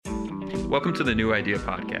Welcome to the New Idea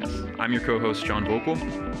Podcast. I'm your co-host, Jon Vocal.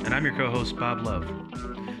 And I'm your co-host, Bob Love.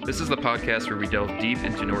 This is the podcast where we delve deep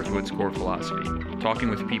into Northwood's core philosophy, talking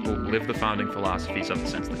with people who live the founding philosophies of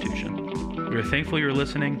this institution. We are thankful you're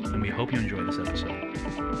listening, and we hope you enjoy this episode.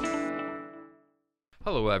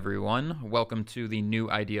 Hello, everyone. Welcome to the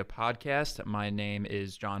New Idea Podcast. My name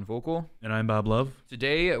is Jon Vocal. And I'm Bob Love.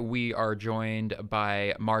 Today, we are joined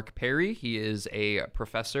by Mark Perry. He is a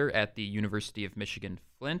professor at the University of Michigan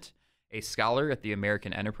Flint, a scholar at the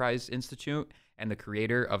American Enterprise Institute, and the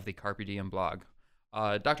creator of the Carpe Diem blog.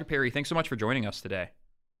 Dr. Perry, thanks so much for joining us today.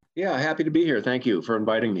 Yeah, happy to be here. Thank you for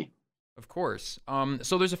inviting me. Of course.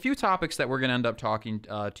 So there's a few topics that we're going to end up talking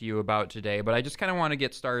to you about today, but I just kind of want to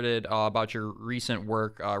get started about your recent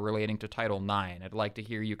work relating to Title IX. I'd like to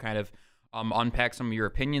hear you kind of unpack some of your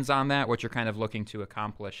opinions on that, what you're kind of looking to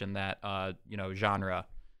accomplish in that, genre.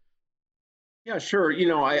 Yeah, sure.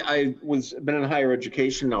 I been in higher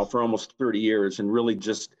education now for almost 30 years and really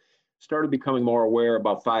just started becoming more aware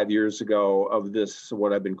about 5 years ago of this,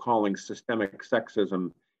 what I've been calling systemic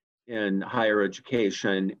sexism in higher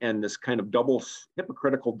education, and this kind of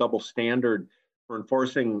hypocritical double standard for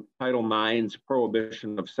enforcing Title IX's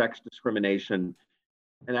prohibition of sex discrimination.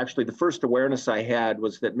 And actually, the first awareness I had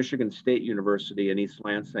was that Michigan State University in East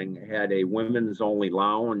Lansing had a women's only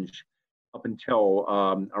lounge up until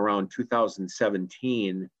around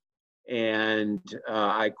 2017. And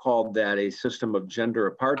I called that a system of gender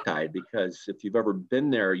apartheid, because if you've ever been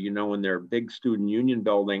there, you know, in their big student union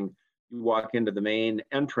building, you walk into the main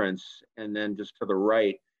entrance, and then just to the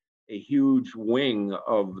right, a huge wing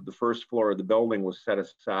of the first floor of the building was set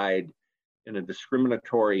aside in a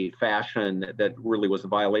discriminatory fashion that really was a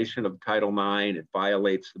violation of Title IX. It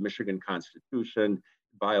violates the Michigan Constitution,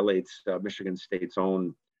 it violates Michigan State's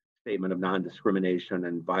own statement of non-discrimination,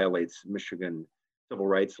 and violates Michigan civil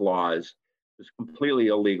rights laws. It's completely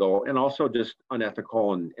illegal and also just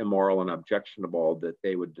unethical and immoral and objectionable that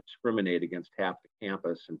they would discriminate against half the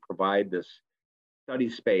campus and provide this study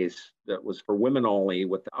space that was for women only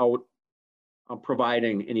without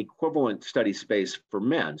providing an equivalent study space for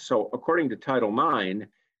men. So according to Title IX,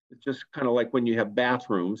 it's just kind of like when you have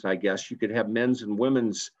bathrooms, I guess you could have men's and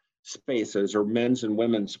women's spaces or men's and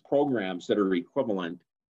women's programs that are equivalent.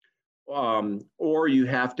 Or you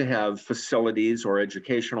have to have facilities or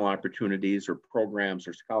educational opportunities or programs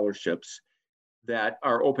or scholarships that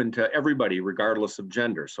are open to everybody, regardless of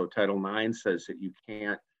gender. So Title IX says that you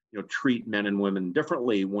can't, treat men and women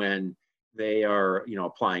differently when they are,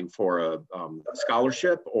 applying for a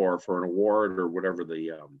scholarship or for an award or whatever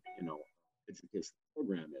the, education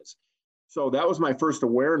program is. So that was my first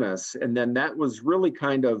awareness. And then that was really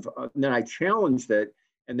kind of, then I challenged it.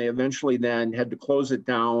 And they eventually then had to close it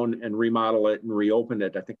down and remodel it and reopen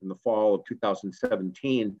it, I think in the fall of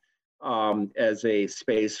 2017, as a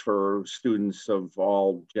space for students of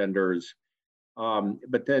all genders.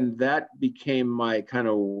 But then that became my kind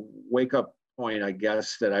of wake up point, I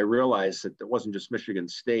guess, that I realized that it wasn't just Michigan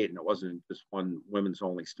State and it wasn't just one women's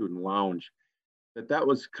only student lounge, that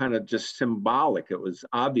was kind of just symbolic. It was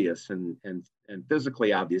obvious and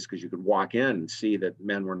physically obvious, because you could walk in and see that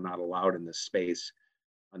men were not allowed in this space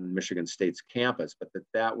on Michigan State's campus, but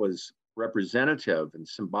that was representative and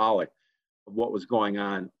symbolic of what was going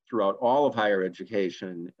on throughout all of higher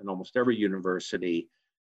education and almost every university.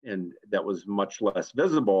 And that was much less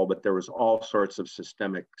visible, but there was all sorts of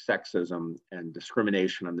systemic sexism and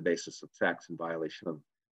discrimination on the basis of sex in violation of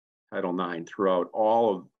Title IX throughout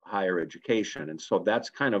all of higher education. And so that's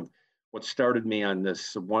kind of what started me on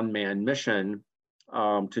this one-man mission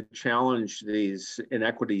to challenge these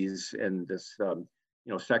inequities and this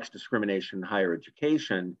sex discrimination in higher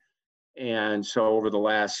education. And so over the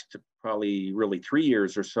last probably really 3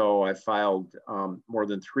 years or so, I filed more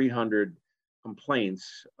than 300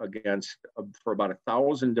 complaints against for about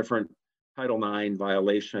 1,000 different Title IX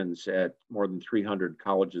violations at more than 300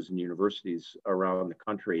 colleges and universities around the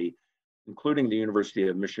country, including the University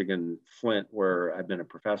of Michigan Flint, where I've been a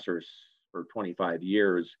professor for 25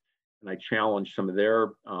 years. And I challenged some of their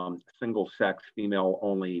single-sex,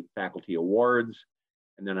 female-only faculty awards.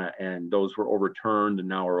 And those were overturned and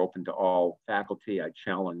now are open to all faculty. I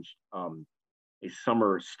challenged a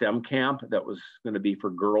summer STEM camp that was going to be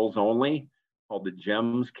for girls only, called the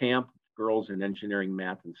GEMS camp, Girls in Engineering,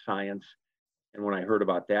 Math, and Science. And when I heard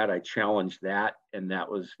about that, I challenged that, and that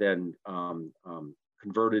was then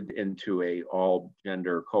converted into a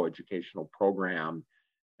all-gender coeducational program.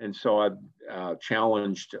 And so I've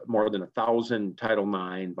challenged more than 1,000 Title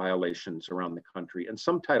IX violations around the country, and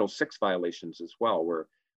some Title VI violations as well, where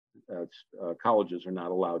colleges are not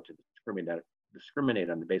allowed to discriminate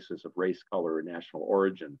on the basis of race, color, or national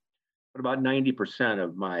origin. but about 90%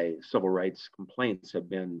 of my civil rights complaints have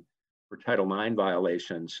been for Title IX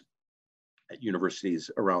violations at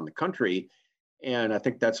universities around the country. And I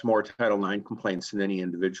think that's more Title IX complaints than any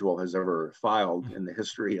individual has ever filed in the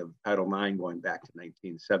history of Title IX going back to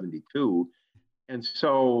 1972. And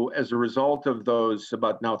so as a result of those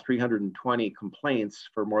about now 320 complaints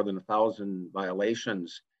for more than 1,000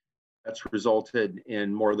 violations, that's resulted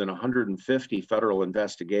in more than 150 federal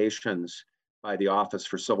investigations by the Office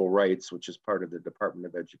for Civil Rights, which is part of the Department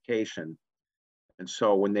of Education. And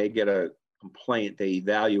so when they get a complaint, they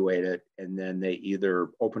evaluate it, and then they either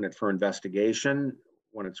open it for investigation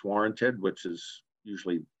when it's warranted, which is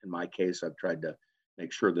usually, in my case, I've tried to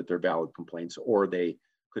make sure that they're valid complaints, or they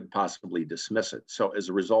could possibly dismiss it. So as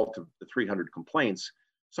a result of the 300 complaints,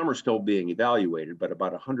 some are still being evaluated, but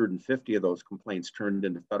about 150 of those complaints turned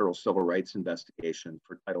into federal civil rights investigation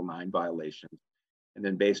for Title IX violations. And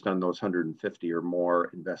then based on those 150 or more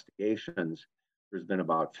investigations, there's been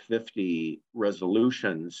about 50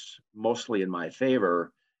 resolutions, mostly in my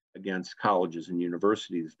favor, against colleges and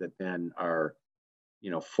universities that then are,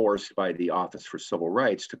 forced by the Office for Civil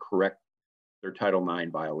Rights to correct their Title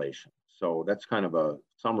IX violations. So that's kind of a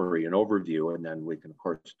summary and overview, and then we can, of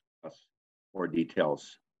course, discuss more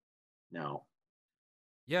details now.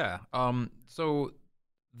 Yeah. So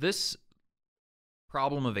this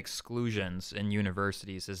problem of exclusions in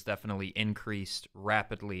universities has definitely increased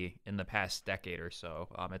rapidly in the past decade or so.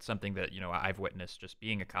 It's something that, I've witnessed just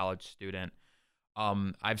being a college student.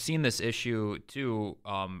 I've seen this issue too,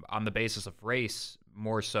 on the basis of race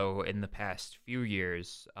more so in the past few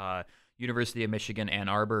years. University of Michigan, Ann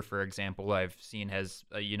Arbor, for example, I've seen has,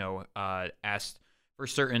 asked for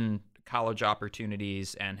certain college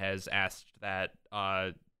opportunities and has asked that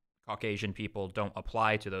Caucasian people don't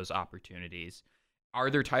apply to those opportunities. Are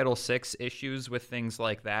there Title VI issues with things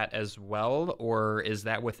like that as well, or is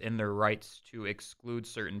that within their rights to exclude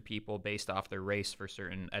certain people based off their race for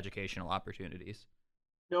certain educational opportunities?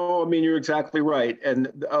 No, I mean, you're exactly right.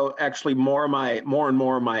 And actually, more and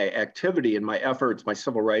more of my activity and my efforts, my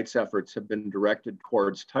civil rights efforts, have been directed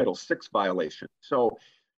towards Title VI violations. So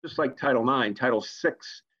just like Title IX, Title VI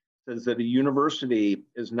says that a university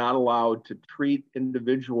is not allowed to treat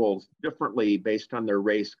individuals differently based on their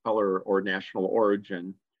race, color, or national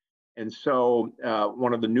origin. And so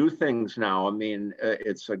one of the new things now, I mean,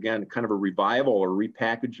 it's again kind of a revival or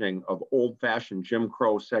repackaging of old-fashioned Jim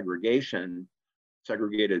Crow segregation,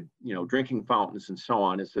 segregated, drinking fountains and so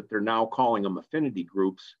on, is that they're now calling them affinity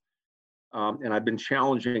groups. And I've been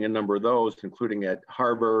challenging a number of those, including at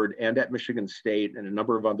Harvard and at Michigan State and a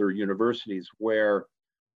number of other universities, where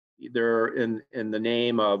they're in the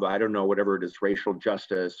name of, I don't know, whatever it is, racial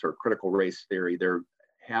justice or critical race theory, they're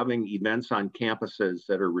having events on campuses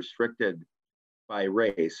that are restricted by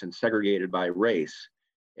race and segregated by race.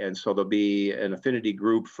 And so there'll be an affinity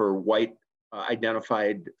group for white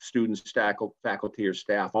identified students, faculty, or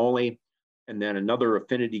staff only. And then another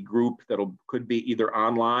affinity group could be either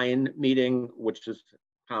online meeting, which is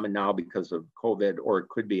common now because of COVID, or it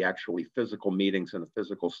could be actually physical meetings in a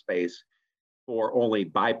physical space for only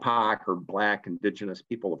BIPOC or Black, Indigenous,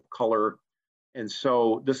 people of color. And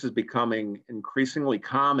so this is becoming increasingly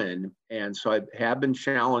common. And so I have been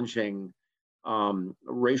challenging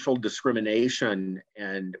racial discrimination,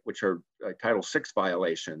 and which are Title VI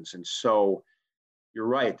violations. And so you're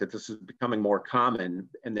right that this is becoming more common,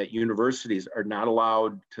 and that universities are not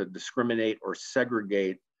allowed to discriminate or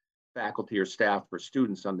segregate faculty or staff or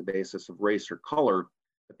students on the basis of race or color,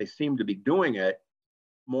 but they seem to be doing it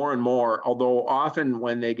more and more, although often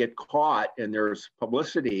when they get caught and there's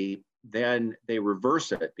publicity, then they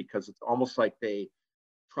reverse it, because it's almost like they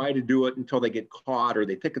try to do it until they get caught, or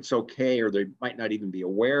they think it's okay, or they might not even be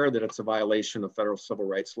aware that it's a violation of federal civil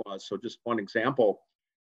rights laws. So just one example,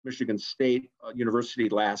 Michigan State University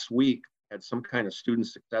last week had some kind of student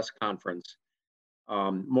success conference,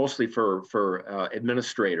 mostly for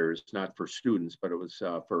administrators, not for students, but it was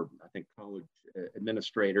for, I think, college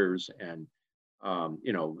administrators and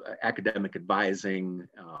academic advising,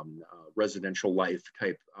 residential life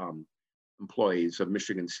type employees of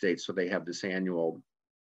Michigan State. So they have this annual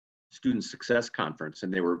student success conference,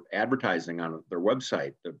 and they were advertising on their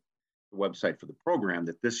website, the website for the program,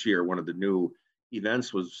 that this year one of the new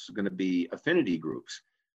events was going to be affinity groups,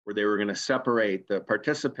 where they were going to separate the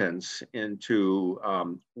participants into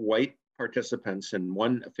white participants in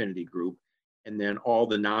one affinity group, and then all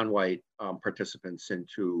the non-white participants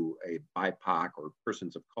into a BIPOC or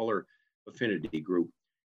persons of color affinity group.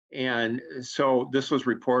 And so this was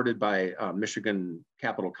reported by Michigan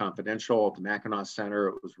Capital Confidential at the Mackinac Center.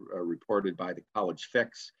 It was reported by the College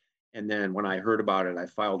Fix. And then when I heard about it, I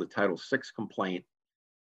filed a Title VI complaint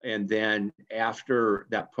And then after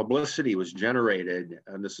that publicity was generated,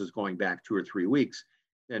 and this is going back 2 or 3 weeks,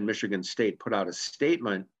 then Michigan State put out a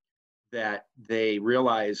statement that they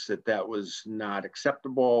realized that that was not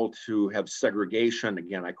acceptable to have segregation.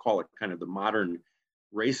 Again, I call it kind of the modern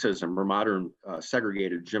racism or modern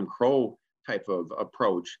segregated Jim Crow type of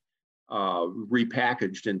approach,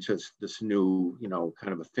 repackaged into this new,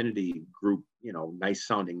 kind of affinity group, nice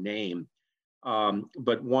sounding name.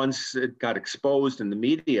 But once it got exposed in the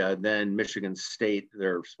media, then Michigan State,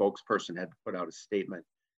 their spokesperson, had to put out a statement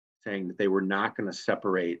saying that they were not going to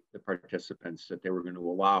separate the participants, that they were going to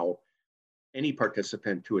allow any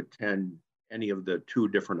participant to attend any of the 2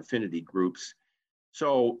 different affinity groups.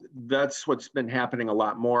 So that's what's been happening a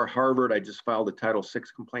lot more. Harvard, I just filed a Title VI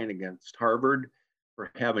complaint against Harvard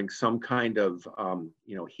for having some kind of,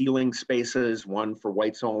 healing spaces, one for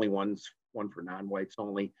whites only, one for non-whites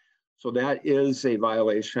only. So that is a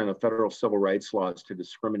violation of federal civil rights laws to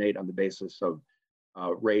discriminate on the basis of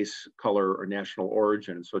race, color, or national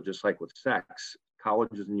origin. So just like with sex,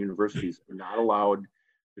 colleges and universities are not allowed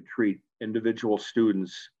to treat individual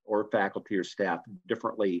students or faculty or staff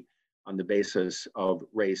differently on the basis of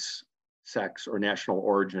race, sex, or national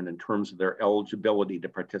origin in terms of their eligibility to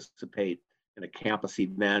participate in a campus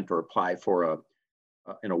event or apply for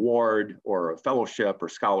an award or a fellowship or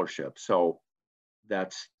scholarship. So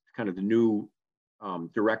that's kind of the new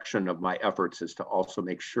direction of my efforts, is to also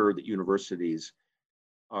make sure that universities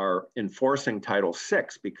are enforcing Title VI,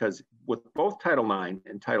 because with both Title IX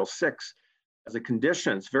and Title VI, as a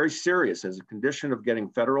condition, it's very serious, as a condition of getting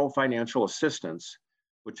federal financial assistance,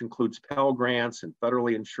 which includes Pell Grants and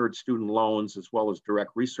federally insured student loans, as well as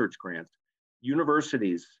direct research grants,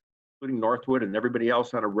 universities, including Northwood and everybody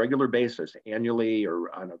else, on a regular basis, annually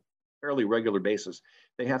or on a fairly regular basis,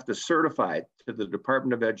 they have to certify to the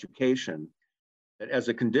Department of Education that as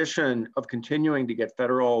a condition of continuing to get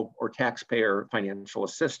federal or taxpayer financial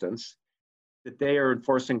assistance, that they are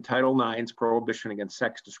enforcing Title IX's prohibition against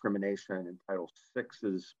sex discrimination and Title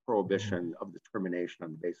VI's prohibition of discrimination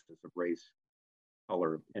on the basis of race,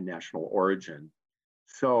 color, and national origin.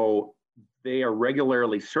 So they are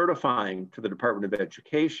regularly certifying to the Department of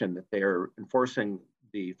Education that they are enforcing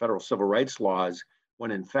the federal civil rights laws,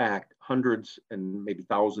 when in fact hundreds and maybe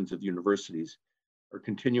thousands of universities are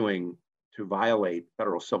continuing to violate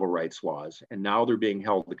federal civil rights laws. And now they're being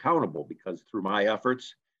held accountable, because through my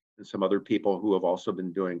efforts and some other people who have also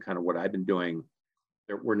been doing kind of what I've been doing,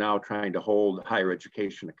 we're now trying to hold higher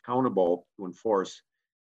education accountable to enforce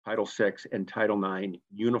Title VI and Title IX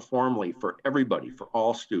uniformly for everybody, for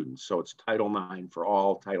all students. So it's Title IX for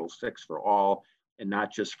all, Title VI for all, and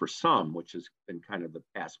not just for some, which has been kind of the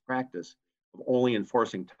past practice of only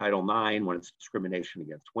enforcing Title IX when it's discrimination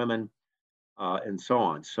against women, and so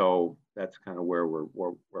on. So that's kind of where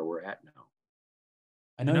we're at now.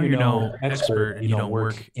 I know you're no expert and you don't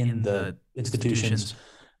work in the institutions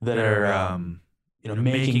that are,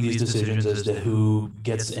 making these decisions as to who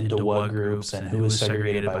gets into what groups and who is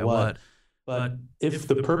segregated by what. But if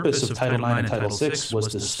the purpose of Title IX and Title VI was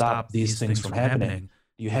to stop these things from happening,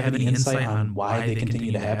 do you have any insight on why they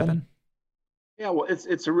continue to happen? Yeah, well,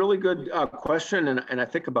 it's a really good question, and I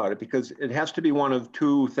think about it because it has to be one of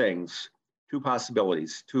 2 things, 2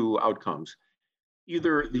 possibilities, 2 outcomes.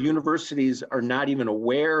 Either the universities are not even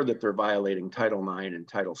aware that they're violating Title IX and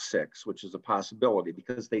Title VI, which is a possibility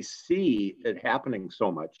because they see it happening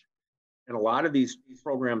so much. And a lot of these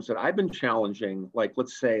programs that I've been challenging, like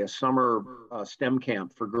let's say a summer STEM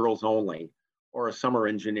camp for girls only, or a summer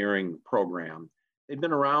engineering program, they've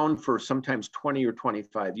been around for sometimes 20 or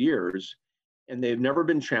 25 years, and they've never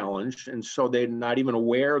been challenged. And so they're not even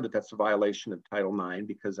aware that that's a violation of Title IX,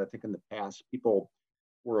 because I think in the past people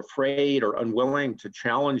were afraid or unwilling to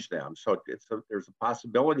challenge them. So there's a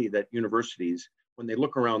possibility that universities, when they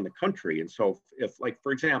look around the country, and so if like,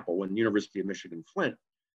 for example, when the University of Michigan Flint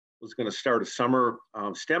was going to start a summer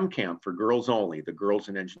STEM camp for girls only, the Girls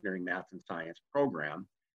in Engineering, Math, and Science program,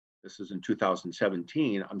 this is in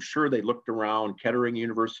 2017, I'm sure they looked around. Kettering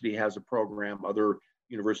University has a program, other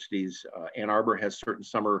universities, Ann Arbor has certain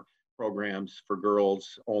summer programs for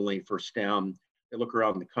girls only for STEM. They look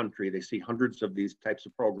around the country, they see hundreds of these types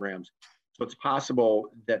of programs. So it's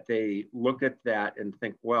possible that they look at that and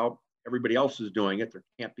think, well, everybody else is doing it, there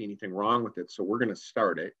can't be anything wrong with it, so we're going to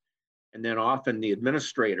start it. And then often the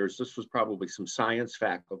administrators, this was probably some science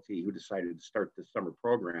faculty who decided to start this summer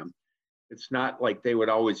program. It's not like they would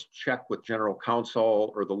always check with general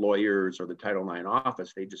counsel or the lawyers or the Title IX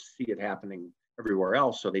office. They just see it happening everywhere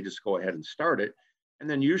else, so they just go ahead and start it. And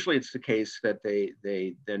then usually it's the case that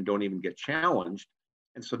they then don't even get challenged.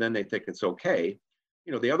 And so then they think it's okay.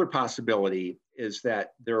 You know, the other possibility is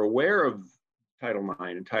that they're aware of Title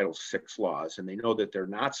IX and Title VI laws, and they know that they're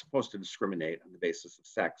not supposed to discriminate on the basis of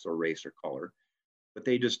sex or race or color, but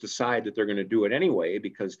they just decide that they're going to do it anyway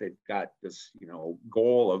because they've got this,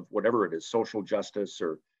 goal of whatever it is, social justice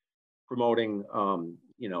or promoting,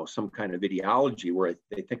 some kind of ideology where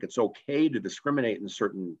they think it's okay to discriminate in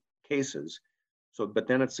certain cases. So, but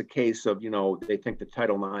then it's a case of, they think that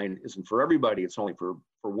Title IX isn't for everybody, it's only for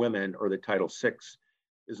women, or that Title VI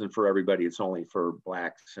isn't for everybody, it's only for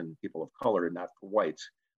Blacks and people of color and not for whites.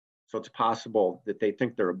 So it's possible that they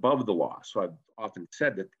think they're above the law. So I've often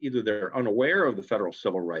said that either they're unaware of the federal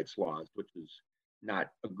civil rights laws, which is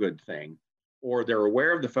not a good thing, or they're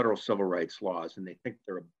aware of the federal civil rights laws and they think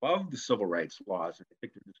they're above the civil rights laws and they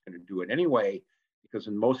think they're just going to do it anyway, because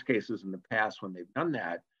in most cases in the past when they've done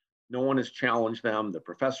that, no one has challenged them. The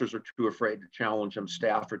professors are too afraid to challenge them.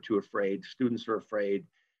 Staff are too afraid. Students are afraid.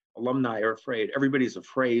 Alumni are afraid. Everybody's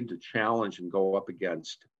afraid to challenge and go up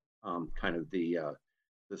against kind of the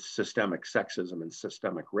systemic sexism and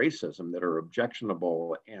systemic racism that are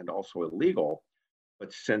objectionable and also illegal.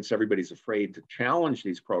 But since everybody's afraid to challenge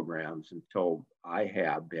these programs, until I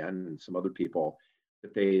have been and some other people,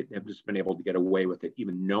 that they have just been able to get away with it,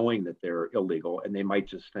 even knowing that they're illegal. And they might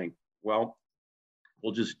just think, well,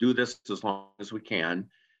 we'll just do this as long as we can,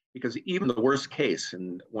 because even the worst case,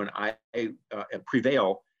 and when I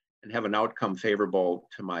prevail and have an outcome favorable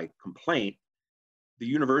to my complaint, the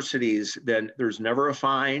universities, then there's never a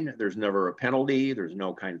fine, there's never a penalty, there's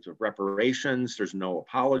no kinds of reparations, there's no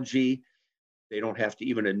apology. They don't have to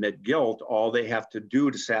even admit guilt. All they have to do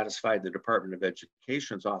to satisfy the Department of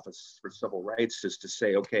Education's Office for Civil Rights is to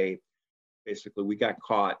say, okay, basically, we got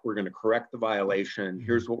caught. We're going to correct the violation.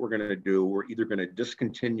 Here's what we're going to do. We're either going to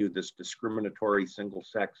discontinue this discriminatory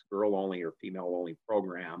single-sex, girl-only or female-only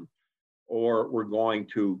program, or we're going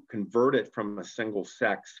to convert it from a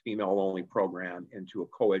single-sex, female-only program into a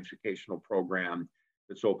co-educational program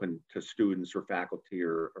that's open to students or faculty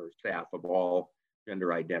or staff of all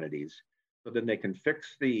gender identities. So then they can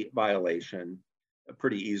fix the violation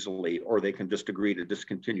pretty easily, or they can just agree to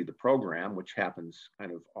discontinue the program, which happens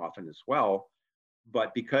kind of often as well.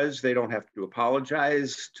 But because they don't have to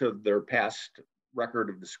apologize to their past record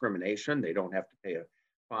of discrimination, they don't have to pay a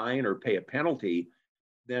fine or pay a penalty,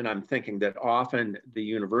 then I'm thinking that often the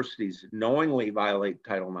universities knowingly violate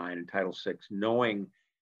Title IX and Title VI, knowing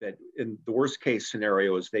that in the worst case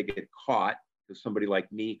scenario is they get caught because somebody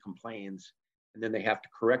like me complains, and then they have to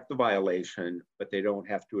correct the violation, but they don't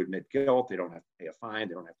have to admit guilt, they don't have to pay a fine,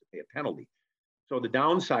 they don't have to pay a penalty. So the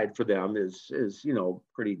downside for them is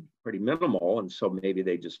pretty minimal, and so maybe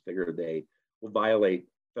they just figure they will violate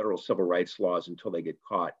federal civil rights laws until they get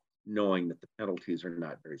caught, knowing that the penalties are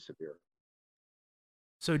not very severe.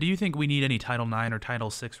 So do you think we need any Title IX or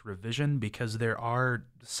Title VI revision? Because there are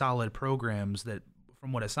solid programs that,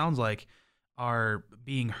 from what it sounds like, are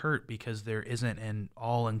being hurt because there isn't an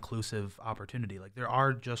all-inclusive opportunity. Like, there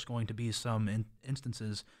are just going to be some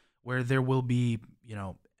instances where there will be,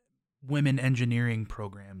 women engineering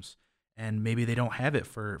programs, and maybe they don't have it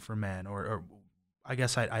for men, or I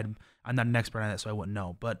guess I'm not an expert on that, so I wouldn't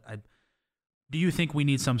know. But do you think we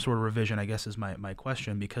need some sort of revision, I guess is my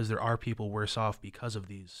question, because there are people worse off because of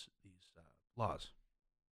these laws?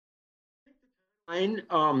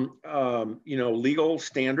 Legal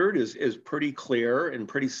standard is pretty clear and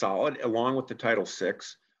pretty solid, along with the Title VI.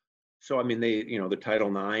 So, I mean, the Title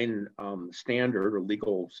IX standard or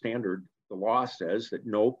legal standard, the law says that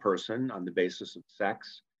no person on the basis of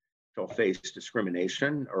sex shall face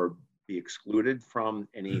discrimination or be excluded from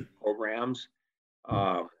any programs.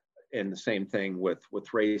 And the same thing with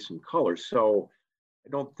race and color. So I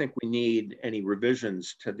don't think we need any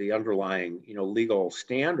revisions to the underlying, legal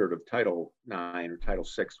standard of Title IX or Title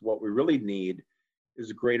VI. What we really need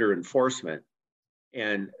is greater enforcement.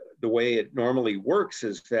 And the way it normally works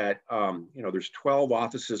is that, there's 12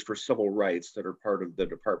 offices for civil rights that are part of the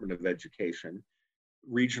Department of Education,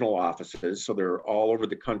 regional offices, so they're all over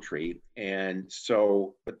the country. And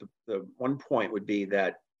so, but the one point would be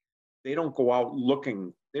that they don't go out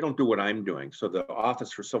looking, they don't do what I'm doing. So the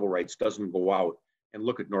Office for Civil Rights doesn't go out and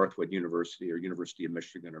look at Northwood University or University of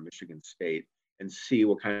Michigan or Michigan State and see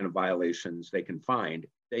what kind of violations they can find.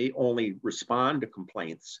 They only respond to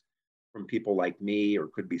complaints from people like me, or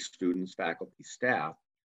could be students, faculty, staff.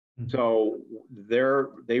 So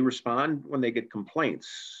they respond when they get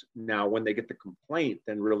complaints. Now, when they get the complaint,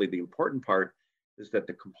 then really the important part is that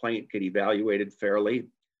the complaint get evaluated fairly.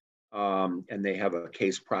 And they have a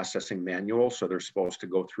case processing manual. So they're supposed to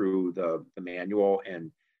go through the manual,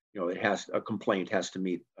 and a complaint has to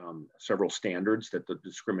meet several standards, that the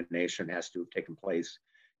discrimination has to have taken place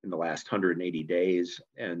in the last 180 days.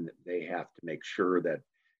 And they have to make sure that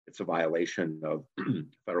it's a violation of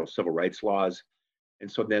federal civil rights laws.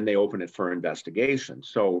 And so then they open it for investigation.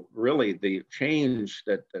 So really the change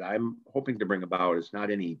that I'm hoping to bring about is not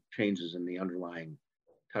any changes in the underlying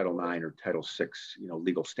Title IX or Title VI,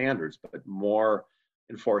 legal standards, but more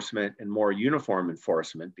enforcement and more uniform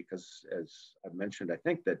enforcement, because as I've mentioned, I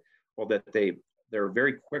think that, they're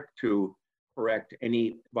very quick to correct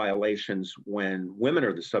any violations when women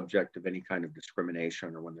are the subject of any kind of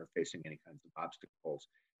discrimination or when they're facing any kinds of obstacles.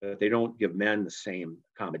 That they don't give men the same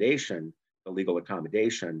accommodation, the legal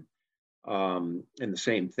accommodation, and the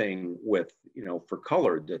same thing with, for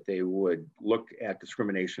color, that they would look at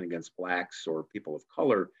discrimination against Blacks or people of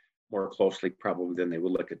color more closely probably than they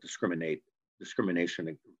would look at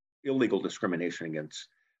discrimination, illegal discrimination against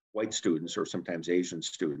white students or sometimes Asian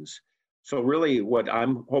students. So really what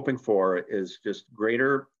I'm hoping for is just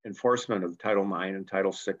greater enforcement of Title IX and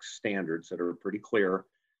Title VI standards that are pretty clear,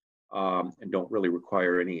 and don't really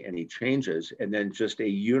require any changes, and then just a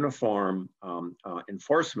uniform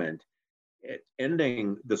enforcement,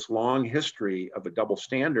 ending this long history of a double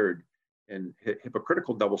standard and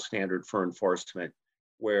hypocritical double standard for enforcement,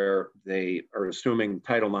 where they are assuming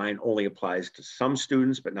Title IX only applies to some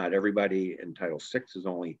students, but not everybody, and Title VI is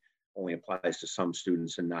only applies to some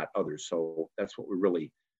students and not others. So that's what we really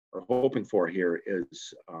are hoping for here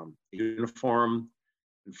is uniform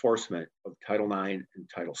enforcement of Title IX and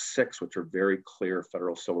Title VI, which are very clear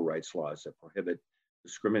federal civil rights laws that prohibit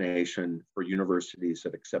discrimination for universities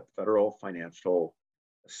that accept federal financial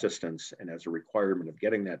assistance. And as a requirement of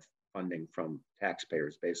getting that funding from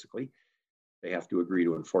taxpayers, basically, they have to agree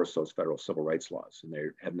to enforce those federal civil rights laws. And they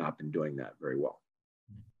have not been doing that very well.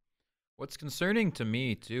 What's concerning to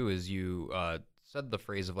me, too, is you said the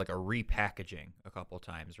phrase of like a repackaging a couple of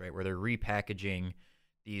times, right? Where they're repackaging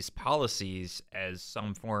these policies as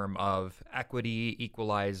some form of equity,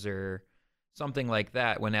 equalizer, something like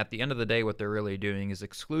that, when at the end of the day, what they're really doing is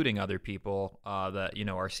excluding other people that,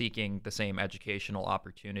 are seeking the same educational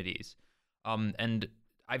opportunities. And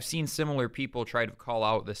I've seen similar people try to call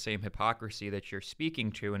out the same hypocrisy that you're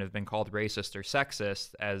speaking to and have been called racist or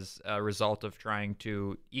sexist as a result of trying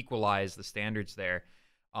to equalize the standards there.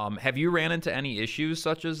 Have you ran into any issues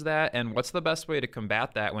such as that? And what's the best way to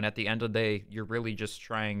combat that when at the end of the day, you're really just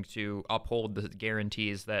trying to uphold the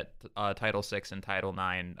guarantees that Title VI and Title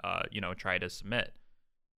IX, try to submit?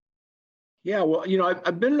 Yeah, well,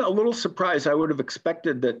 I've been a little surprised. I would have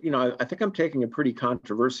expected that, I think I'm taking a pretty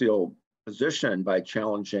controversial position by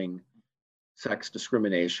challenging sex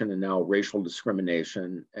discrimination and now racial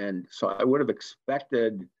discrimination. And so I would have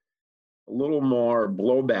expected a little more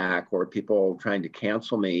blowback or people trying to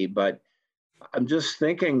cancel me. But I'm just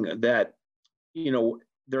thinking that,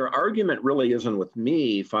 their argument really isn't with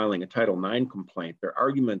me filing a Title IX complaint. Their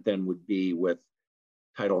argument then would be with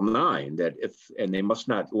Title IX, that and they must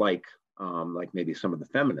not like maybe some of the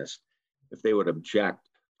feminists, if they would object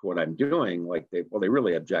to what I'm doing, they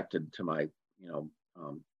really objected to my,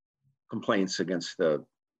 complaints against the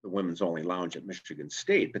women's only lounge at Michigan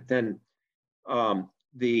State. But then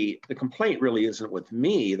the complaint really isn't with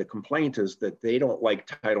me. The complaint is that they don't like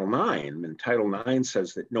Title IX, and Title IX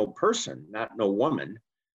says that no person, not no woman.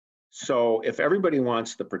 So if everybody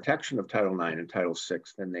wants the protection of Title IX and Title VI,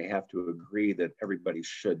 then they have to agree that everybody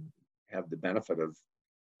should have the benefit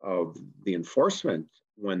of the enforcement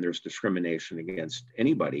when there's discrimination against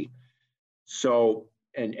anybody. So,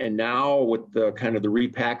 and now with the kind of the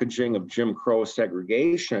repackaging of Jim Crow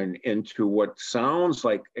segregation into what sounds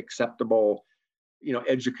like acceptable,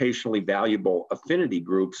 educationally valuable affinity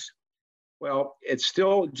groups, well, it's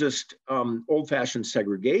still just old-fashioned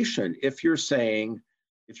segregation. If you're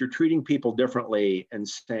treating people differently and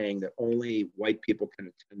saying that only white people can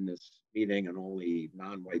attend this meeting and only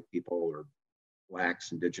non-white people or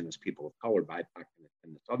Blacks, Indigenous people of color, BIPOC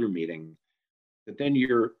in this other meeting, that then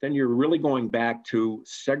you're really going back to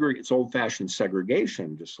it's old-fashioned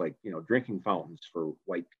segregation, just like drinking fountains for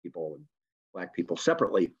white people and Black people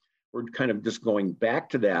separately. We're kind of just going back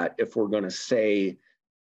to that if we're going to say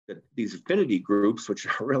that these affinity groups, which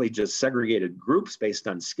are really just segregated groups based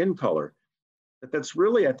on skin color, that's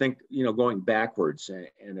really, I think, going backwards,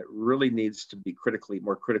 and it really needs to be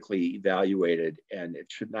more critically evaluated, and it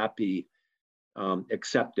should not be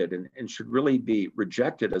accepted and should really be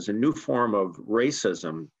rejected as a new form of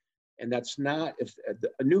racism. And that's not, if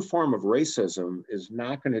a new form of racism is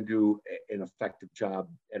not going to do an effective job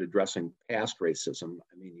at addressing past racism.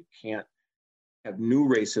 I mean, you can't have new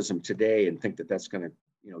racism today and think that that's going to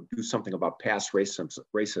do something about past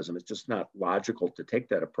racism. It's just not logical to take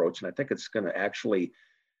that approach. And I think it's going to actually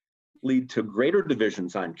lead to greater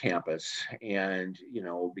divisions on campus. And,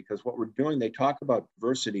 because what we're doing, they talk about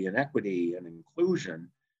diversity and equity and inclusion,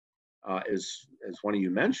 as one of you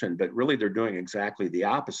mentioned, but really they're doing exactly the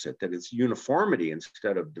opposite, that it's uniformity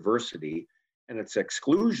instead of diversity, and it's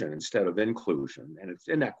exclusion instead of inclusion, and it's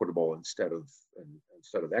inequitable instead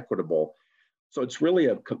of equitable. So it's really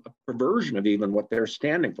a perversion of even what they're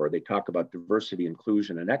standing for. They talk about diversity,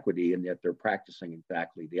 inclusion, and equity, and yet they're practicing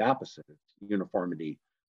exactly the opposite. It's uniformity,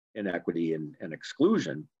 inequity, and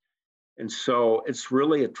exclusion. And so it's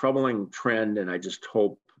really a troubling trend, and I just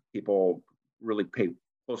hope people really pay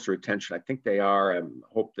closer attention. I think they are. I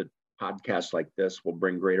hope that podcasts like this will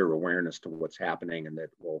bring greater awareness to what's happening, and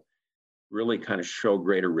that will really kind of show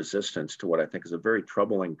greater resistance to what I think is a very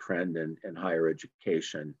troubling trend in higher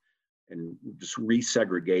education, and just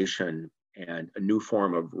resegregation and a new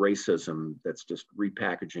form of racism that's just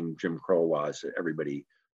repackaging Jim Crow laws that everybody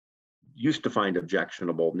used to find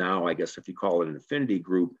objectionable. Now, I guess if you call it an affinity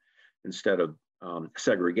group instead of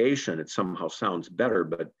segregation, it somehow sounds better,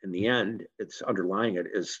 but in the end, it's underlying it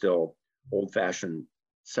is still old-fashioned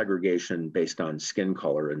segregation based on skin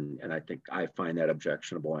color, and I think I find that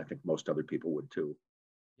objectionable. I think most other people would too.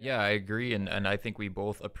 Yeah, I agree, and I think we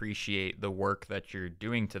both appreciate the work that you're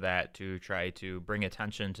doing to that to try to bring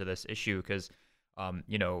attention to this issue, because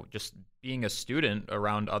just being a student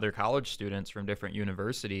around other college students from different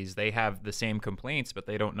universities, they have the same complaints, but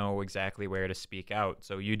they don't know exactly where to speak out.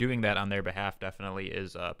 So you doing that on their behalf definitely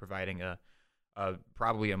is providing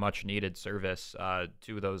probably a much needed service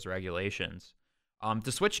to those regulations.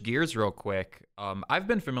 To switch gears real quick, I've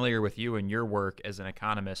been familiar with you and your work as an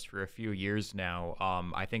economist for a few years now.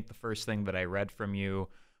 I think the first thing that I read from you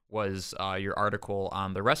was your article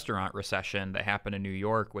on the restaurant recession that happened in New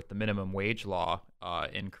York with the minimum wage law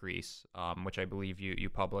increase, which I believe you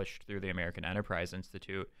published through the American Enterprise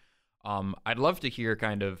Institute. I'd love to hear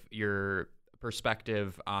kind of your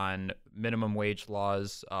perspective on minimum wage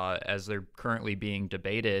laws as they're currently being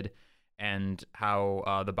debated, and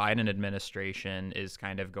how the Biden administration is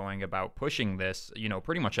kind of going about pushing this,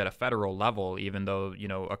 pretty much at a federal level, even though,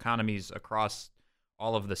 economies across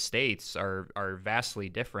all of the states are vastly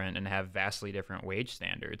different and have vastly different wage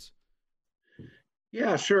standards.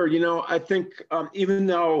 Yeah, sure. I think even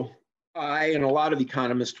though I and a lot of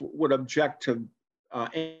economists would object to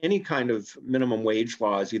any kind of minimum wage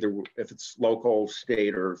laws, either if it's local,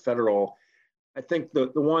 state, or federal, I think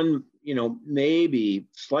the one, maybe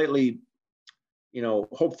slightly,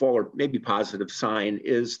 hopeful or maybe positive sign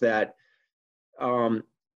is that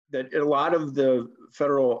that a lot of the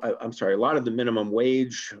a lot of the minimum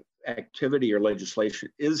wage activity or legislation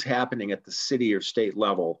is happening at the city or state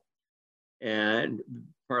level, and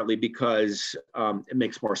partly because it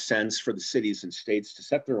makes more sense for the cities and states to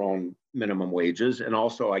set their own minimum wages, and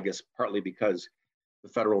also, I guess, partly because the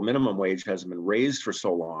federal minimum wage hasn't been raised for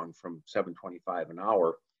so long, from $7.25 an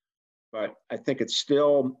hour. But I think it's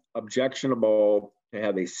still objectionable to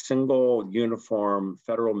have a single uniform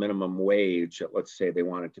federal minimum wage. Let's say they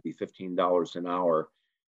want it to be $15 an hour.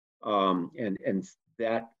 And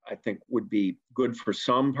that, I think, would be good for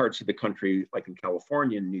some parts of the country, like in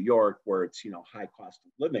California and New York, where it's, high cost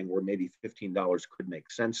of living, where maybe $15 could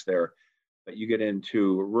make sense there. But you get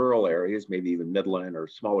into rural areas, maybe even Midland or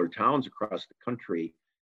smaller towns across the country,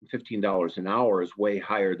 $15 an hour is way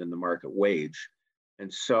higher than the market wage.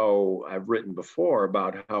 And so I've written before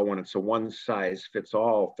about how when it's a one size fits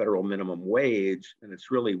all federal minimum wage, and it's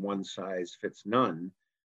really one size fits none,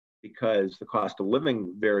 because the cost of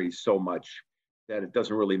living varies so much that it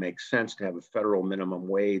doesn't really make sense to have a federal minimum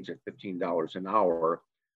wage at $15 an hour.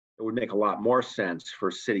 It would make a lot more sense for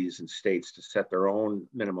cities and states to set their own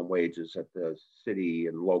minimum wages at the city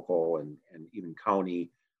and local and even county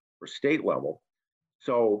or state level.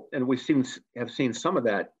 So, and have seen some of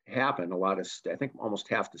that happen. I think almost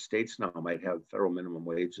half the states now might have federal minimum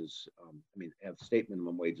wages. Have state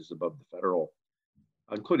minimum wages above the federal,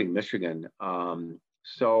 including Michigan.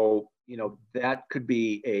 So, that could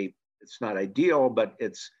be it's not ideal, but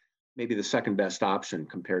it's maybe the second best option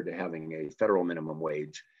compared to having a federal minimum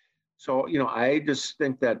wage. So, I just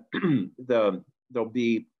think that there'll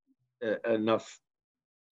be enough.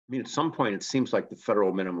 At some point, it seems like the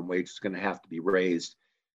federal minimum wage is going to have to be raised.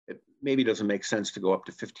 It maybe doesn't make sense to go up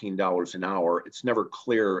to $15 an hour. It's never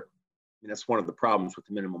clear. That's one of the problems with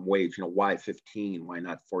the minimum wage. Why 15? Why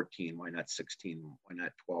not 14? Why not 16? Why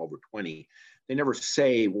not 12 or 20? They never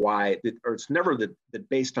say why, or it's never that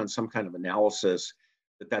based on some kind of analysis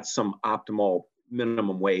that's some optimal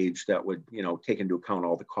minimum wage that would, take into account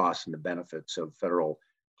all the costs and the benefits of federal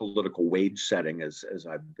political wage setting, as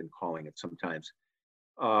I've been calling it sometimes.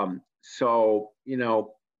 So,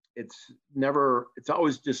 it's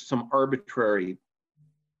always just some arbitrary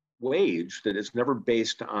wage that is never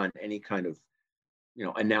based on any kind of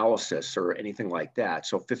analysis or anything like that.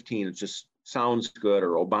 So 15 it just sounds good,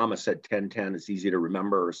 or Obama said 10-10 is easy to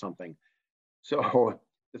remember or something. So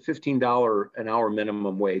the $15 an hour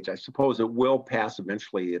minimum wage, I suppose it will pass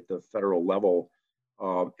eventually at the federal level.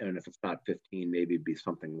 And if it's not 15, maybe it'd be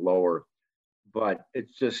something lower. But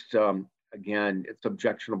it's just, again, it's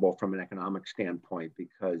objectionable from an economic standpoint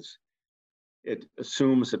because it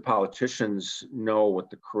assumes that politicians know what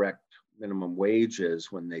the correct minimum wage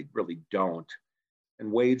is when they really don't.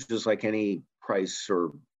 And wages, like any price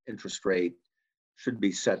or interest rate, should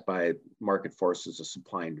be set by market forces of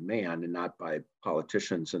supply and demand and not by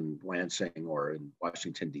politicians in Lansing or in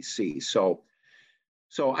Washington, D.C. So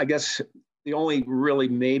I guess the only really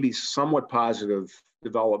maybe somewhat positive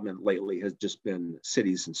development lately has just been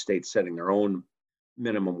cities and states setting their own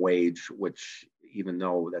minimum wage, which, even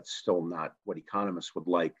though that's still not what economists would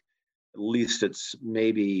like, at least it's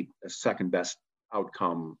maybe a second best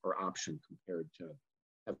outcome or option compared to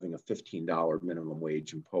having a $15 minimum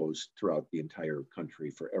wage imposed throughout the entire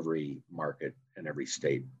country for every market and every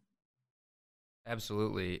state.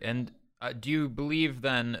 Absolutely. And do you believe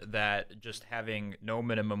then that just having no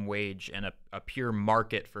minimum wage and a pure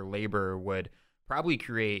market for labor would probably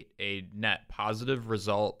create a net positive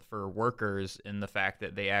result for workers in the fact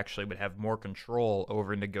that they actually would have more control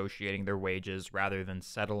over negotiating their wages rather than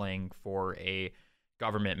settling for a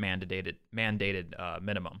government mandated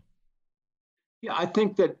minimum? Yeah, I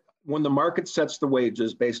think that when the market sets the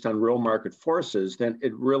wages based on real market forces, then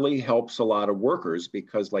it really helps a lot of workers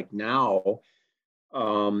because, like now,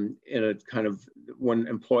 in a kind of when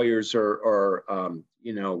employers are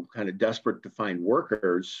kind of desperate to find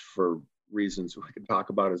workers for reasons we could talk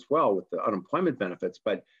about as well with the unemployment benefits,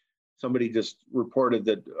 but somebody just reported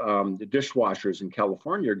that the dishwashers in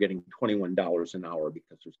California are getting $21 an hour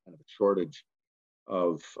because there's kind of a shortage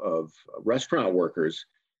of restaurant workers.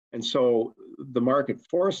 And so the market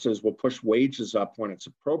forces will push wages up when it's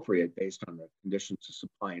appropriate based on the conditions of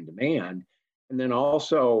supply and demand. And then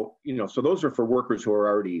also, so those are for workers who are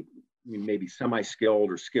already maybe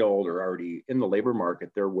semi-skilled or skilled or already in the labor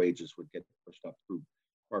market, their wages would get pushed up through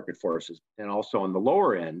market forces. And also on the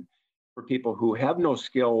lower end, for people who have no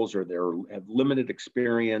skills or they have limited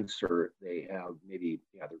experience or they have maybe,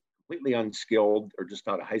 they're completely unskilled or just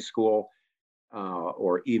out of high school,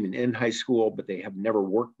 or even in high school, but they have never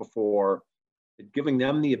worked before, giving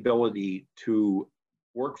them the ability to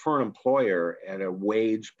work for an employer at a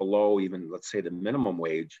wage below even, let's say, the minimum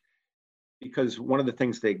wage. Because one of the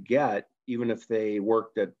things they get, even if they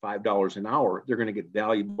worked at $5 an hour, they're going to get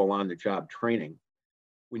valuable on-the-job training.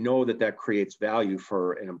 We know that that creates value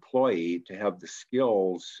for an employee to have the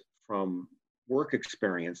skills from work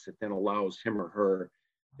experience that then allows him or her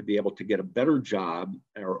to be able to get a better job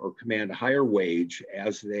or command a higher wage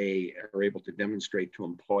as they are able to demonstrate to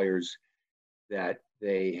employers that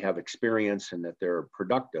they have experience and that they're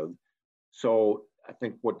productive. So I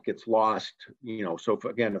think what gets lost, so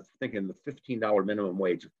if thinking the $15 minimum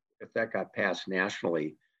wage, if that got passed nationally,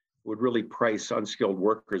 it would really price unskilled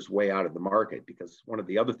workers way out of the market, because one of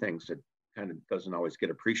the other things that kind of doesn't always get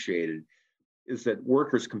appreciated is that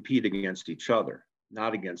workers compete against each other,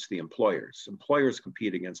 not against the employers. Employers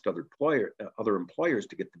compete against other employers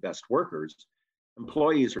to get the best workers.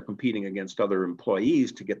 Employees are competing against other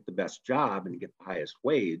employees to get the best job and get the highest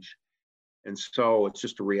wage. And so it's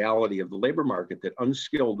just a reality of the labor market that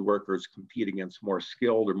unskilled workers compete against more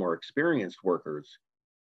skilled or more experienced workers.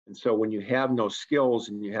 And so when you have no skills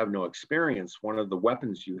and you have no experience, one of the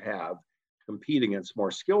weapons you have to compete against more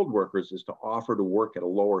skilled workers is to offer to work at a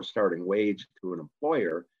lower starting wage to an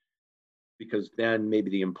employer, because then maybe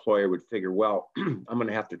the employer would figure, well, I'm going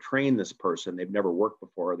to have to train this person. They've never worked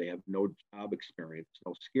before. They have no job experience,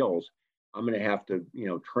 no skills. I'm going to have to,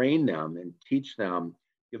 train them and teach them,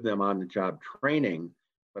 give them on-the-job training.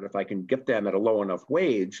 But if I can get them at a low enough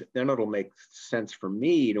wage, then it'll make sense for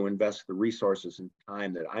me to invest the resources and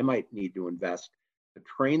time that I might need to invest to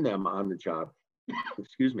train them on the job.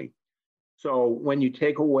 Excuse me. So when you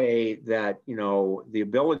take away that, the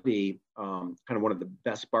ability, kind of one of the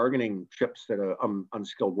best bargaining chips that an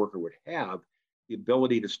unskilled worker would have, the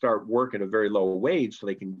ability to start work at a very low wage so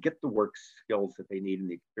they can get the work skills that they need and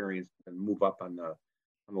the experience and move up on the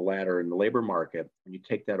ladder in the labor market. When you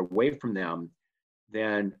take that away from them,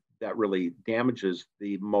 then that really damages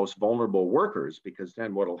the most vulnerable workers, because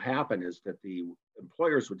then what will happen is that the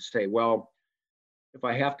employers would say, well, if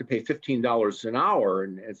I have to pay $15 an hour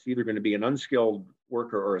and it's either going to be an unskilled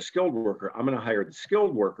worker or a skilled worker, I'm going to hire the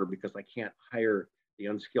skilled worker because I can't hire the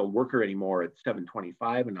unskilled worker anymore at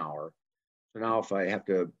 $7.25 an hour. So now if I have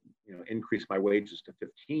to, increase my wages to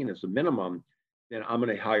 15 as a minimum, then I'm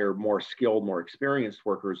going to hire more skilled, more experienced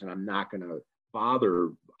workers, and I'm not going to bother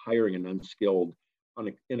hiring an unskilled,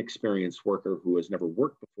 inexperienced worker who has never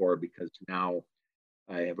worked before, because now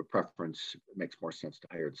I have a preference. It makes more sense to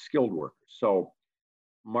hire the skilled workers. So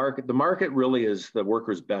the market really is the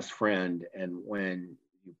worker's best friend. And when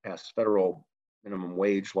you pass federal minimum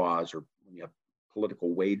wage laws, or when you have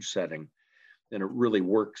political wage setting, then it really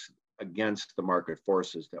works against the market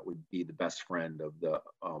forces that would be the best friend of the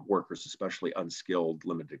workers, especially unskilled,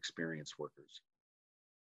 limited experience workers.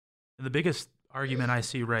 And the biggest argument I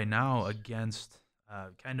see right now against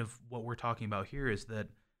kind of what we're talking about here is that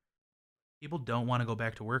people don't want to go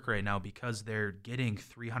back to work right now because they're getting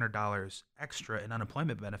 $300 extra in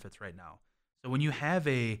unemployment benefits right now. So when you have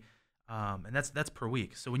and that's per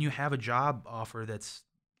week. So when you have a job offer that's,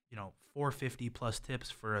 $450 plus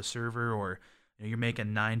tips for a server, or you're making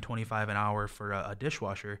 $9.25 an hour for a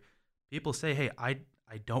dishwasher, people say, hey, I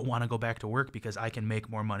don't want to go back to work because I can make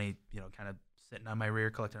more money, kind of sitting on my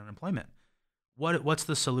rear collecting unemployment. What's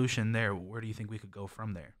the solution there? Where do you think we could go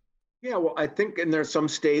from there? Yeah, well, I think, and there's some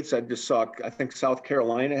states I just saw, I think South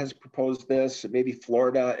Carolina has proposed this, maybe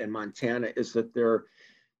Florida and Montana, is that they're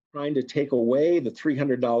trying to take away the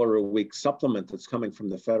 $300 a week supplement that's coming from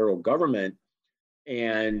the federal government,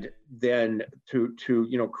 and then to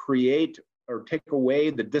create or take away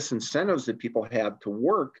the disincentives that people have to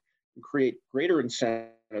work, and create greater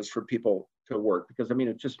incentives for people to work. Because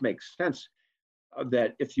it just makes sense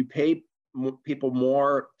that if you pay people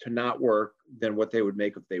more to not work than what they would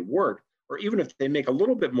make if they worked, or even if they make a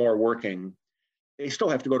little bit more working, they still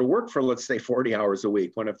have to go to work for, let's say, 40 hours a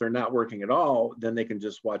week, when if they're not working at all, then they can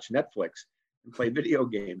just watch Netflix and play video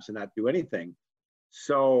games and not do anything.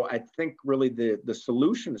 So I think really the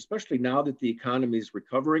solution, especially now that the economy is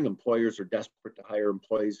recovering, employers are desperate to hire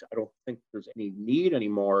employees. I don't think there's any need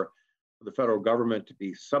anymore for the federal government to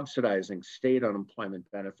be subsidizing state unemployment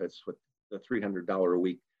benefits with the $300 a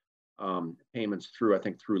week payments through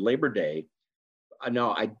Labor Day.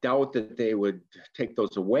 Now, I doubt that they would take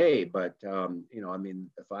those away, but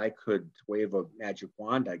if I could wave a magic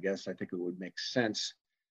wand, I guess I think it would make sense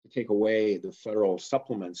to take away the federal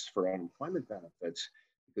supplements for unemployment benefits,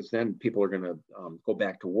 because then people are going to go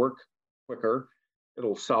back to work quicker.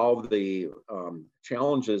 It'll solve the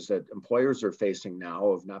challenges that employers are facing now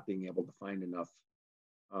of not being able to find enough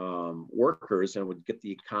workers, and would get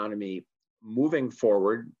the economy moving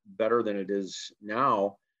forward better than it is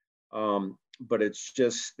now. But it's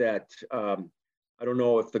just that I don't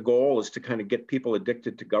know if the goal is to kind of get people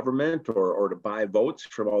addicted to government, or to buy votes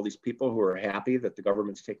from all these people who are happy that the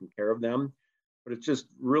government's taking care of them. But it just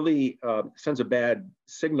really sends a bad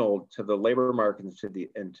signal to the labor market and to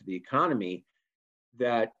the economy,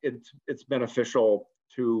 that it's beneficial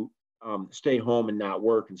to stay home and not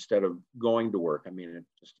work instead of going to work. It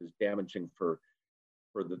just is damaging for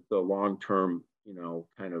the long-term,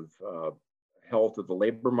 kind of health of the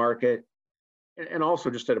labor market. And also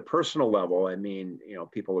just at a personal level,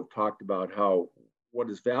 people have talked about how what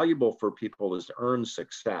is valuable for people is earned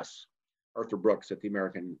success. Arthur Brooks at the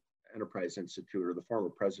American Enterprise Institute, or the former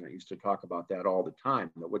president, used to talk about that all the time,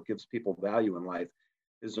 that what gives people value in life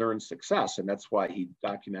is earned success. And that's why he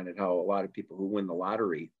documented how a lot of people who win the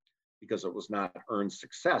lottery, because it was not earned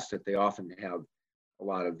success, that they often have a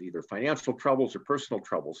lot of either financial troubles or personal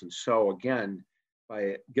troubles. And so again,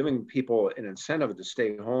 by giving people an incentive to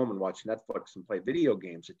stay home and watch Netflix and play video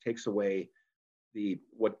games, it takes away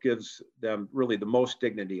what gives them really the most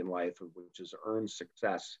dignity in life, which is earned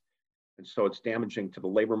success. And so it's damaging to the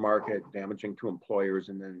labor market, damaging to employers,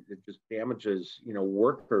 and then it just damages,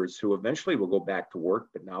 workers who eventually will go back to work,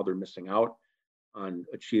 but now they're missing out on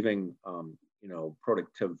achieving,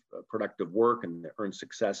 productive work and the earned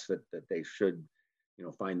success that they should,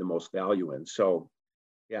 find the most value in. So,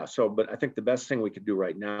 yeah. But I think the best thing we could do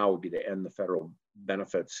right now would be to end the federal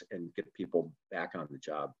benefits and get people back on the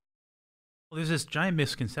job. Well, there's this giant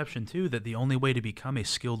misconception too that the only way to become a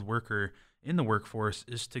skilled worker in the workforce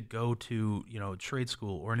is to go to, trade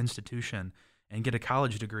school or an institution and get a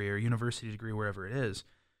college degree or university degree, wherever it is.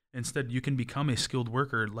 Instead, you can become a skilled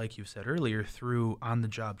worker, like you said earlier, through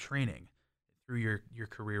on-the-job training, through your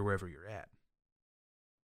career wherever you're at.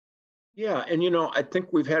 Yeah, and I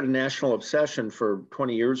think we've had a national obsession for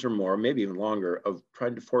 20 years or more, maybe even longer, of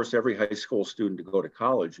trying to force every high school student to go to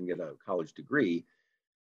college and get a college degree,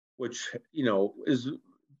 which is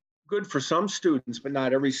good for some students, but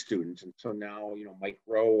not every student. And so now, Mike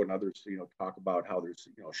Rowe and others, talk about how there's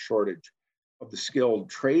a shortage of the skilled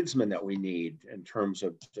tradesmen that we need in terms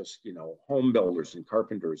of just home builders and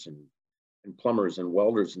carpenters and plumbers and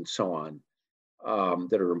welders and so on.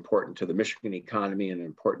 That are important to the Michigan economy and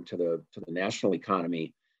important to the national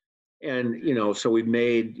economy. And, so we've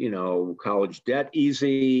made, college debt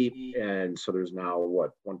easy. And so there's now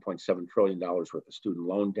what, $1.7 trillion worth of student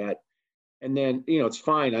loan debt. And then, it's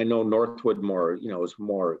fine. I know Northwood more, is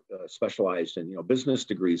more specialized in, business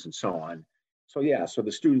degrees and so on. So yeah, so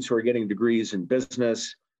the students who are getting degrees in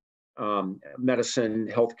business, medicine,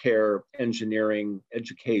 healthcare, engineering,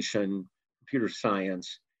 education, computer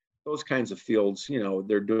science, those kinds of fields,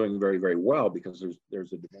 they're doing very, very well because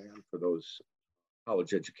there's a demand for those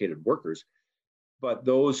college educated workers. But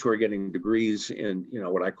those who are getting degrees in,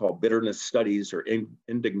 what I call bitterness studies or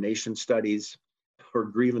indignation studies or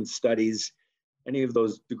grievance studies, any of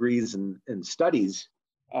those degrees in studies,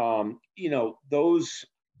 those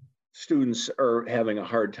students are having a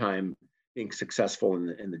hard time being successful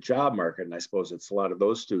in the job market. And I suppose it's a lot of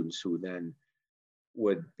those students who then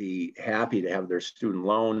would be happy to have their student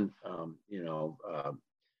loan,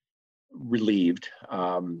 relieved.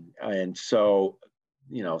 And so,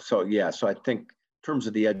 so I think in terms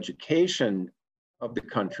of the education of the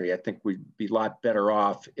country, I think we'd be a lot better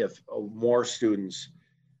off if more students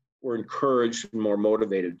were encouraged and more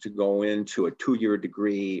motivated to go into a 2-year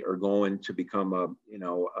degree or go in to become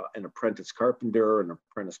an apprentice carpenter, an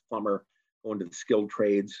apprentice plumber, go into the skilled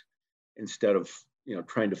trades instead of,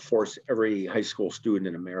 trying to force every high school student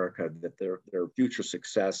in America that their future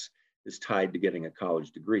success is tied to getting a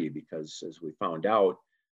college degree, because as we found out,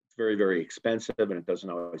 it's very, very expensive and it doesn't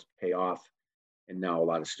always pay off. And now a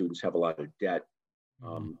lot of students have a lot of debt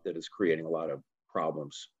that is creating a lot of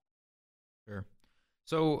problems. Sure.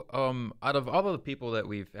 So, out of all of the people that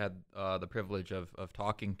we've had the privilege of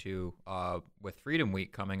talking to with Freedom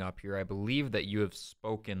Week coming up here, I believe that you have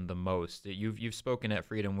spoken the most. You've spoken at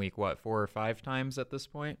Freedom Week, what, 4 or 5 times at this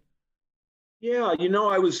point? Yeah,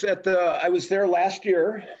 I was there last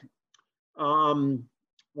year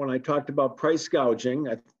when I talked about price gouging,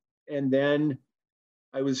 and then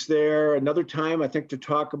I was there another time, I think, to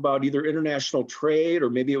talk about either international trade or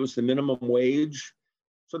maybe it was the minimum wage.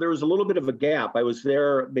 So there was a little bit of a gap. I was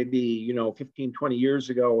there maybe, 15, 20 years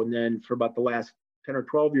ago. And then for about the last 10 or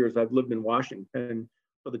 12 years, I've lived in Washington.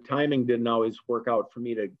 So the timing didn't always work out for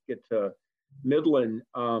me to get to Midland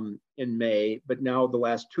in May. But now the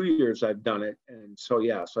last 2 years I've done it. And so,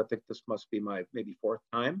 yeah, so I think this must be my maybe 4th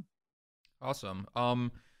time. Awesome.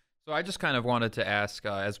 So I just kind of wanted to ask,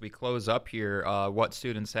 as we close up here, what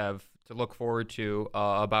students have to look forward to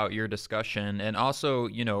about your discussion, and also,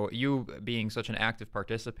 you being such an active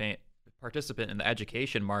participant in the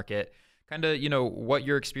education market, kind of, what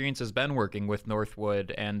your experience has been working with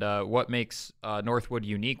Northwood, and what makes Northwood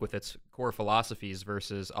unique with its core philosophies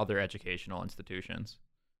versus other educational institutions.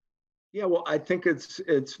 Yeah, well, I think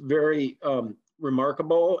it's very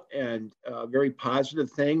remarkable and a very positive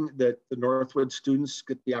thing that the Northwood students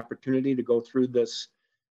get the opportunity to go through this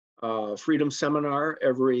freedom seminar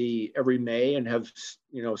every May and have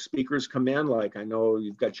speakers come in. Like I know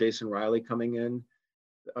you've got Jason Riley coming in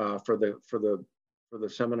for the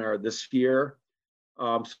seminar this year.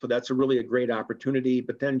 So that's a great opportunity.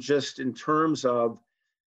 But then just in terms of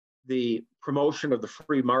the promotion of the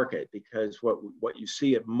free market, because what you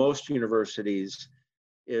see at most universities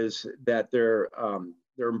is that they're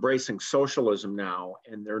embracing socialism now,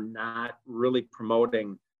 and they're not really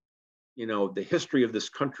promoting the history of this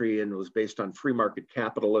country, and it was based on free market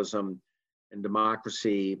capitalism and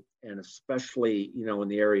democracy, and especially in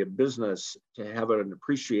the area of business, to have an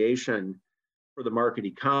appreciation for the market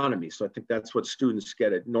economy. So I think that's what students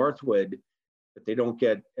get at Northwood that they don't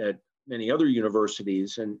get at many other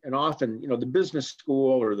universities. And often, the business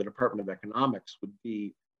school or the Department of Economics would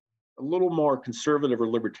be a little more conservative or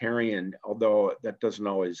libertarian, although isn't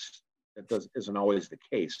always the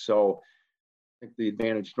case. So I think the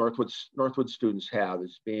advantage Northwood students have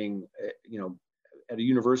is being, at a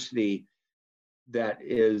university that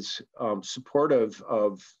is supportive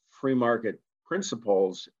of free market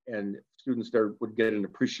principles, and students there would get an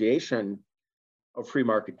appreciation of free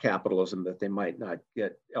market capitalism that they might not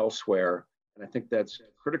get elsewhere. And I think that's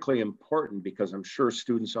critically important, because I'm sure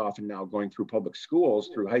students often now going through public schools,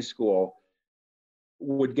 through high school,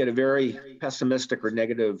 would get a very pessimistic or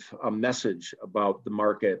negative message about the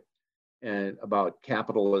market and about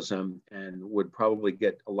capitalism, and would probably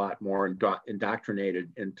get a lot more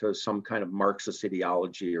indoctrinated into some kind of Marxist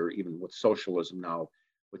ideology, or even with socialism now,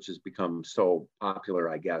 which has become so popular,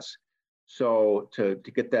 I guess. So to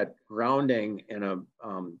get that grounding in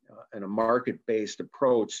a market-based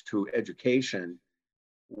approach to education,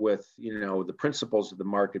 with the principles of the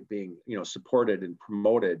market being supported and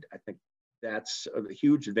promoted, I think that's a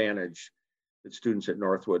huge advantage that students at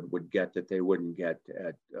Northwood would get that they wouldn't get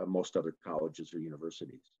at most other colleges or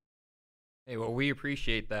universities. Hey, well, we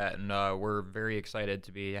appreciate that, and we're very excited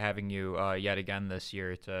to be having you yet again this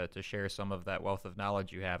year to share some of that wealth of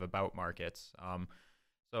knowledge you have about markets.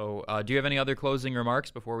 Do you have any other closing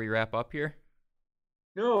remarks before we wrap up here?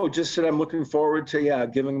 No, just that I'm looking forward to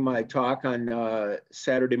giving my talk on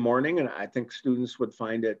Saturday morning, and I think students would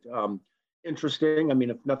find it interesting. I mean,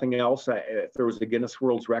 if nothing else, if there was a Guinness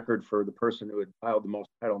World's Record for the person who had filed the most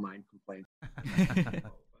Title IX complaints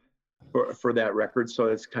for that record, so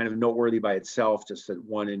it's kind of noteworthy by itself, just that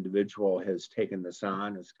one individual has taken this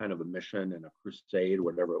on as kind of a mission and a crusade,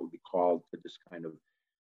 whatever it would be called, to just kind of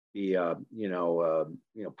be,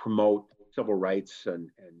 promote civil rights and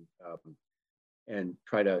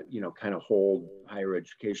try to, kind of hold higher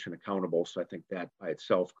education accountable. So I think that by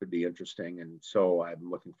itself could be interesting. And so I'm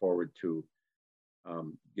looking forward to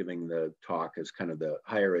giving the talk as kind of the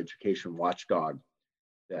higher education watchdog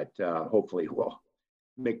that hopefully will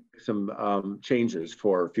make some changes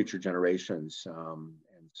for future generations.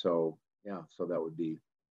 And so, so that would be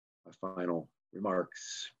my final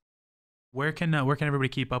remarks. Where can everybody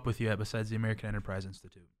keep up with you at besides the American Enterprise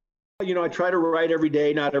Institute? I try to write every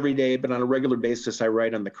day, not every day, but on a regular basis, I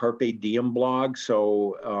write on the Carpe Diem blog.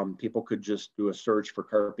 So people could just do a search for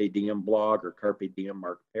Carpe Diem blog or Carpe Diem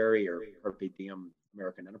Mark Perry or Carpe Diem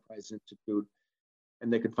American Enterprise Institute.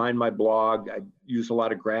 And they could find my blog. I use a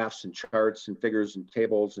lot of graphs and charts and figures and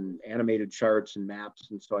tables and animated charts and maps.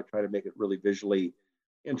 And so I try to make it really visually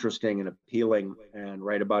interesting and appealing, and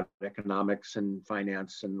write about economics and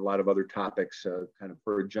finance and a lot of other topics kind of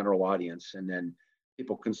for a general audience. And then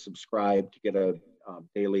people can subscribe to get a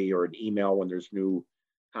daily or an email when there's new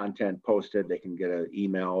content posted. They can get an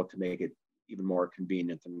email to make it even more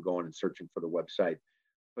convenient than going and searching for the website.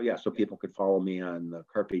 So people could follow me on the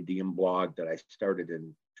Carpe Diem blog that I started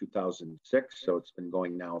in 2006. So it's been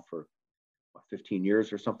going now for 15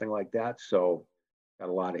 years or something like that. So got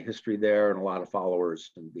a lot of history there and a lot of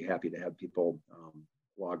followers, and be happy to have people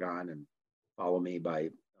log on and follow me by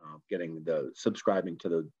subscribing to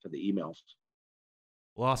the emails.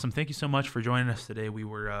 Well, awesome. Thank you so much for joining us today. We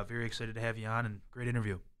were very excited to have you on, and great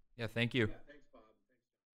interview. Yeah, thank you.